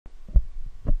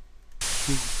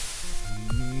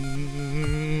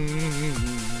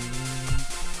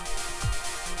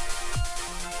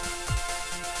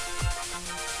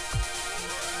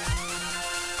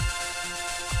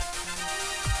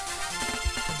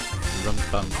Rum,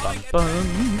 bum, bum,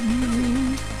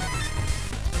 bum.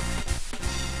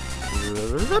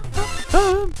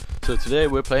 So today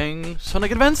we're playing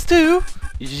Sonic Advance 2.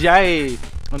 Yay!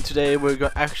 And today we're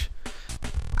going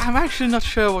I'm actually not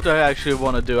sure what I actually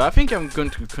want to do. I think I'm going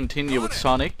to continue with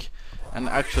Sonic and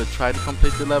actually try to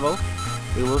complete the level.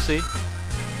 We will see.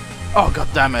 Oh god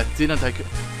damn it! Didn't I?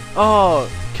 Oh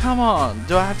come on!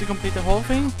 Do I have to complete the whole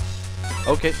thing?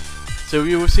 Okay. So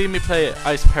you will see me play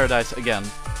Ice Paradise again.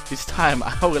 This time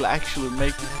I will actually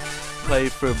make play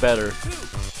through better.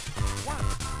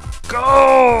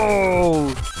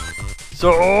 Go!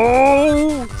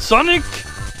 So Sonic!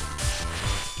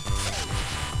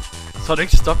 Sonic,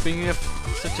 stop being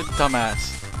such a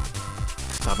dumbass.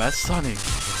 Dumbass Sonic.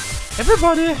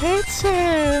 Everybody hates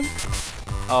him!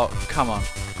 Oh, come on.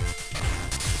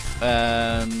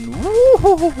 And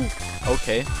woo!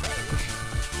 Okay.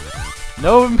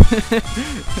 No,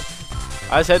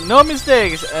 I said no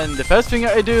mistakes, and the first thing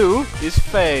I do is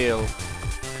fail.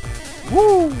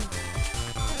 Woo!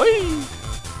 Hey!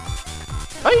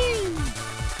 Hey!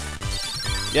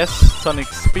 Yes, Sonic,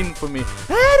 spin for me.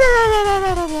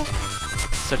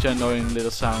 Such an annoying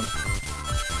little sound.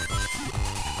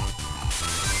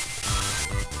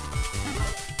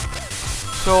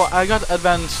 So I got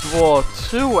Advanced War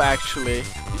 2 actually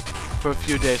for a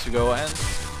few days ago, and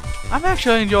I'm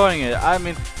actually enjoying it. I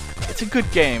mean, it's a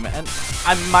good game, and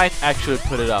I might actually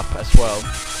put it up as well.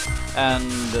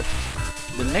 And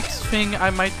the next thing I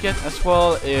might get as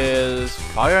well is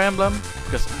Fire Emblem,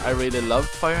 because I really love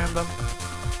Fire Emblem.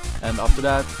 And after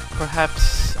that,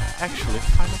 perhaps actually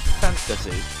Final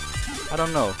Fantasy. I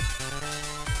don't know.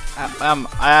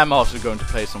 I am also going to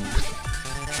play some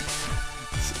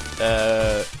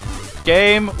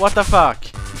game. What the fuck?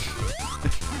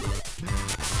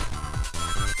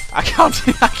 I can't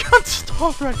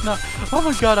talk right now. Oh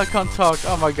my god, I can't talk.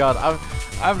 Oh my god,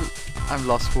 I'm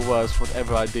lost for words.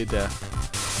 Whatever I did there,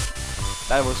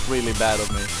 that was really bad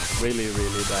of me. Really,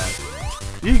 really bad.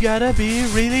 You gotta be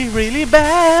really, really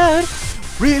bad.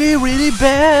 Really, really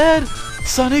bad.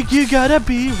 Sonic, you gotta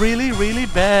be really, really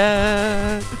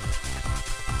bad.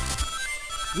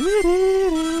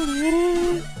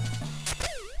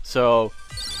 So,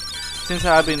 since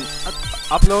I've been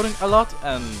uploading a lot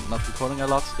and not recording a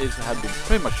lot, it has been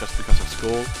pretty much just because of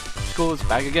school. School is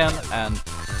back again, and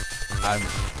I'm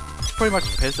pretty much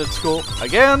pissed at school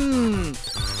again.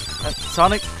 And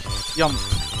Sonic, jump.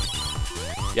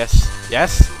 Yes,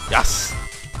 yes, yes.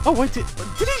 Oh wait, did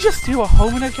he just do a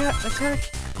homing attack?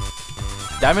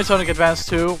 Damn it, Sonic Advance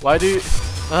 2. Why do you?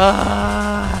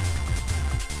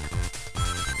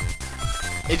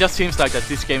 It just seems like that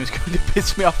this game is going to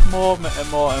piss me off more and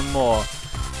more and more.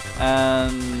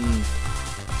 And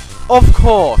of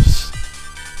course,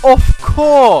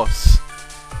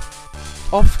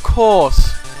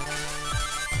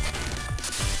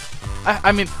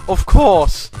 I mean, of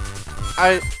course,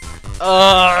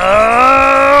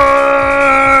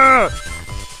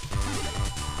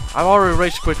 I've already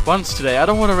rage quit once today. I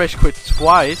don't want to rage quit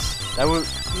twice. That would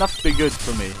not be good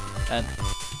for me. And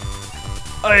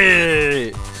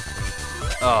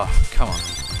oh, come on.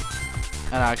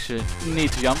 And I actually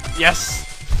need to jump. Yes!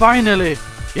 Finally!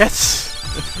 Yes!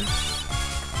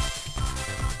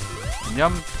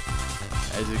 Jump.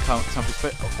 As it comes something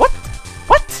straight. What?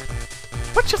 What?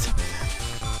 What just happened?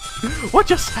 What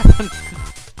just happened?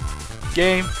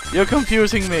 Game, you're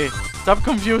confusing me. Stop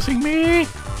confusing me.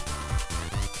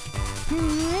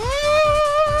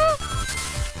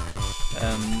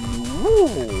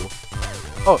 Woo.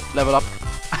 Oh, level up.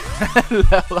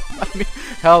 Level up. I mean,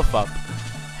 health up.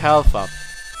 Health up.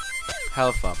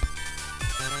 Health up.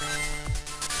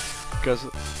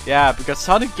 Because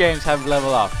Sonic games have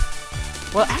level up.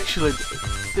 Well, actually,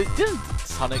 didn't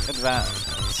Sonic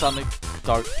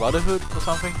Dark Brotherhood or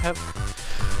something have?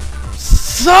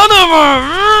 Son of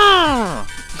a!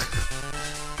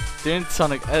 Didn't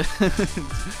Sonic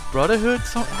Brotherhood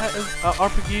have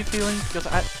RPG feeling? Because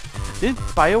didn't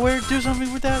BioWare do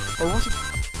something with that, or was it?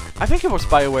 I think it was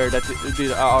BioWare that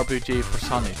did RPG for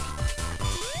Sonic.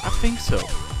 I think so.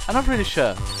 I'm not really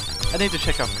sure. I need to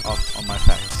check up on my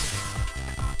facts.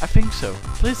 I think so.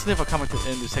 Please leave a comment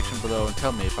in the section below and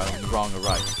tell me if I'm wrong or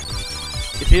right.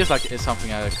 It feels like it's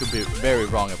something I could be very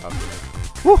wrong about.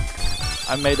 Woo!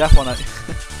 I made that one.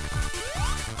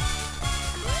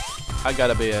 I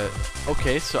gotta be a...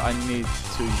 Okay, so I need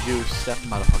to use that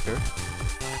motherfucker.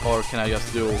 Or can I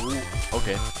just do...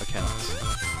 Okay, I cannot.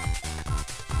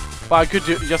 But I could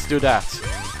just do that.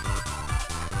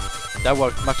 That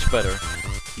worked much better.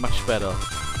 Much better.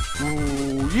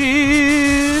 Ooh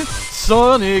yeah!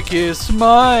 Sonic is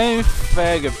my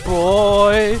faggot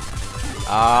boy.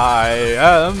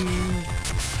 I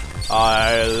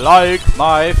like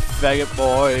my faggot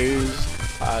boys.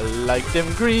 I like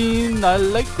them green, I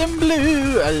like them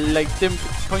blue, I like them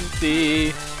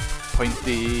pointy.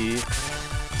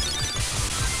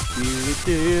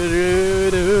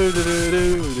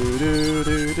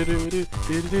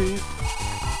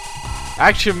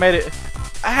 Actually made it.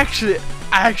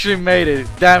 Actually made it.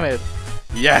 Damn it.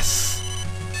 Yes.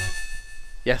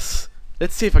 Yes.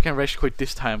 Let's see if I can rage quit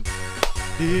this time.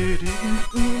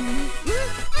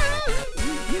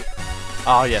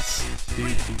 Oh yes.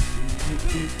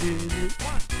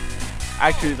 I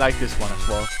actually like this one as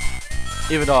well.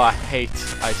 Even though I hate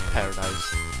Ice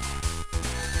Paradise.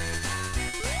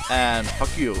 And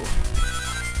fuck you.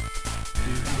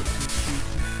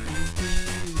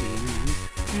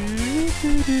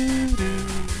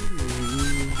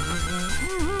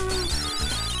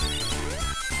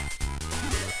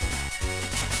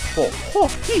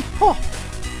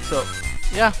 So,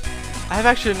 yeah, I have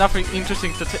actually nothing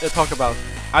interesting to talk about.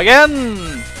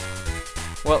 Again!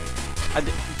 Well, I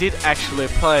did actually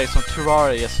play some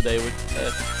Terraria yesterday with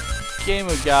a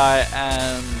gamer guy,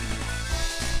 and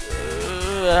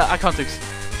I can't think.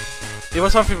 It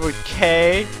was something with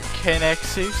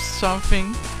Knexis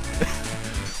something.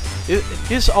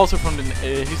 He's also from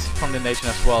the nation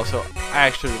as well, so I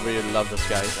actually really love those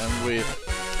guys, and we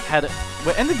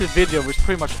ended the video with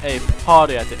pretty much a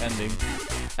party at the ending,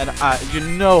 and you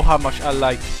know how much I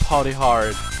like party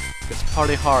hard, because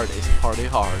party hard is party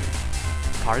hard.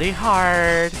 Party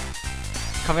hard.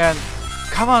 Come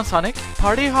on, Sonic.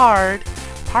 Party hard.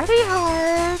 Party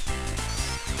hard.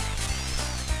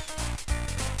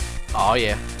 Oh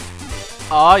yeah.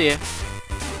 Oh yeah.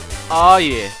 Oh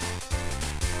yeah.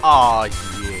 Oh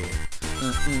yeah.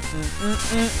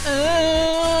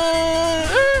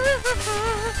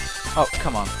 Oh,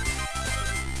 come on.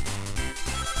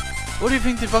 What do you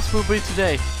think the boss will be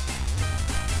today?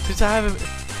 Since I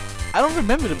don't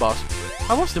remember the boss.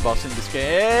 I was the boss in this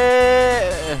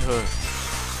game.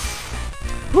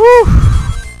 Whew.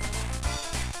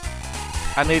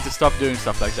 I need to stop doing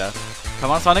stuff like that.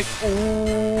 Come on, Sonic.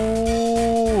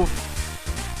 Ooh.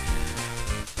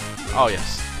 Oh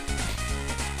yes.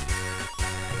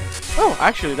 Oh,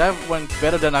 actually, that went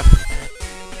better than I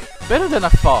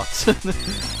thought.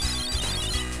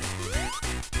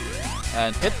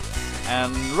 And hit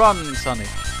and run, Sonic.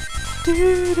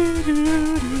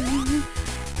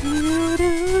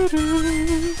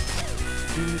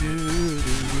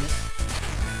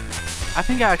 I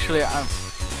think actually I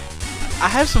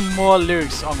have some more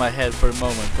lyrics on my head for a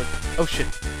moment, but oh shit!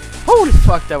 Holy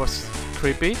fuck, that was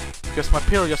creepy. Because my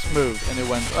pillow just moved and it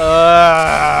went.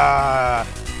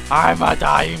 I'm a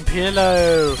dying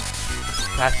pillow.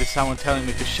 That is someone telling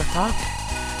me to shut up.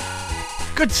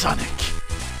 Good Sonic.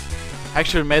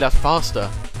 Actually made that faster.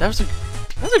 That was a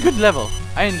good level.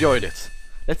 I enjoyed it.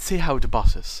 Let's see how the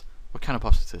boss is. What kind of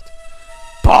boss is it?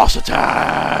 Boss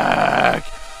attack!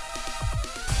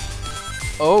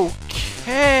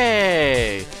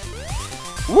 Okay.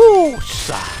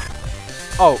 Woo-sa!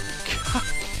 Oh,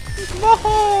 come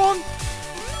on!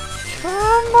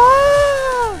 Come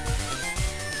on!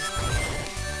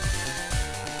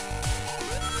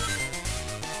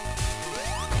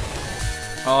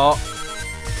 Oh,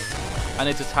 I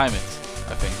need to time it,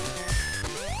 I think.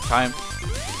 Time.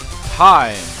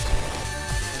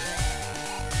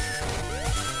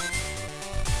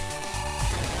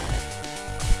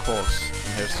 Of course.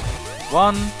 And here's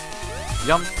one,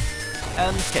 jump,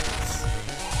 and hit.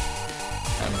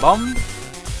 And bomb.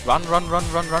 Run.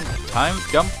 Time,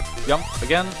 jump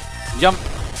again, jump,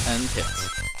 and hit.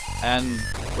 And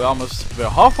we're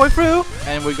halfway through,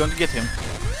 and we're going to get him.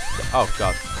 Oh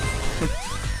god.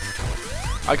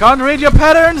 I can't read your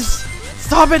patterns!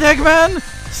 Stop it, Eggman!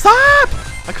 Stop!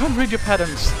 I can't read your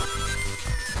patterns.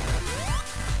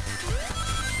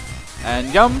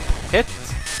 And jump, hit,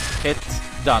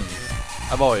 done.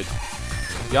 Avoid.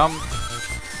 Jump,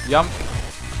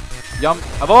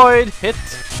 avoid, hit,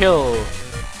 kill.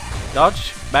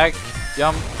 Dodge, back,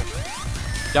 jump,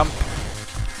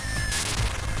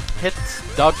 hit,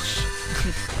 dodge.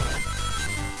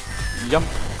 Jump,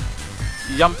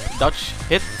 dodge,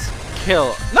 hit,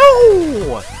 kill.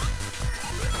 No!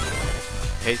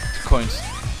 Hate coins.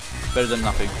 Better than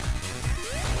nothing.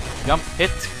 Jump,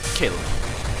 hit, kill.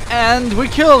 And we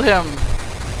killed him!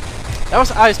 That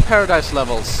was Ice Paradise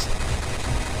levels.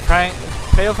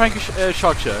 Pale Frankie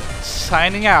Shotcher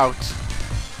signing out.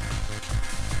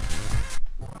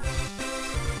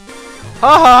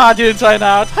 Haha, I didn't sign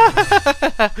out.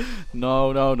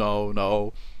 No, no, no,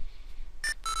 no.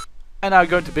 And I'm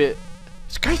going to be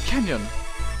Sky Canyon.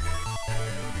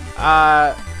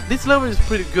 This level is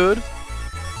pretty good,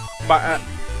 but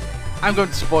I'm going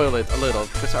to spoil it a little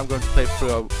because I'm going to play through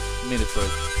a minute through.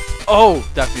 Oh,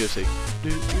 that music.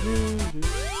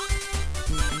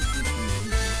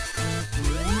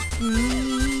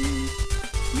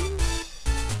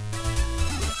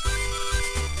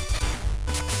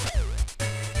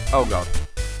 Oh god.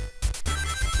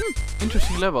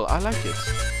 Interesting level. I like it.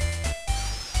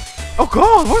 Oh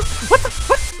god!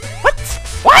 What the?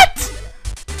 What?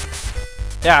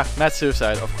 Yeah, mass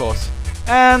suicide, of course.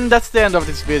 And that's the end of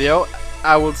this video.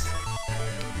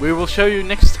 We will show you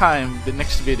next time the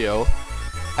next video.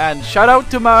 And shout out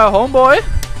to my homeboy,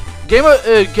 Gamer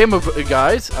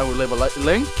guys. I will leave a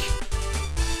link.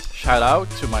 Shout out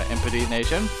to my MPD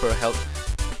Nation for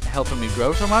helping me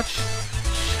grow so much.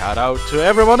 Shout out to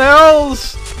everyone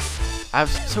else. I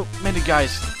have so many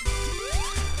guys.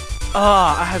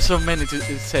 I have so many to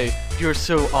say. You're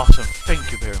so awesome.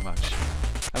 Thank you very much.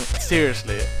 I mean,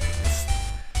 seriously.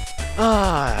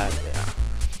 Yeah.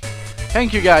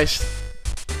 Thank you guys.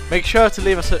 Make sure to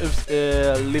leave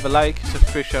a like,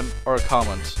 subscription, or a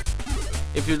comment.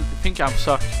 If you think I'm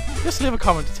suck, just leave a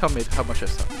comment to tell me how much I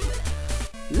suck.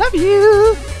 Love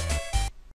you.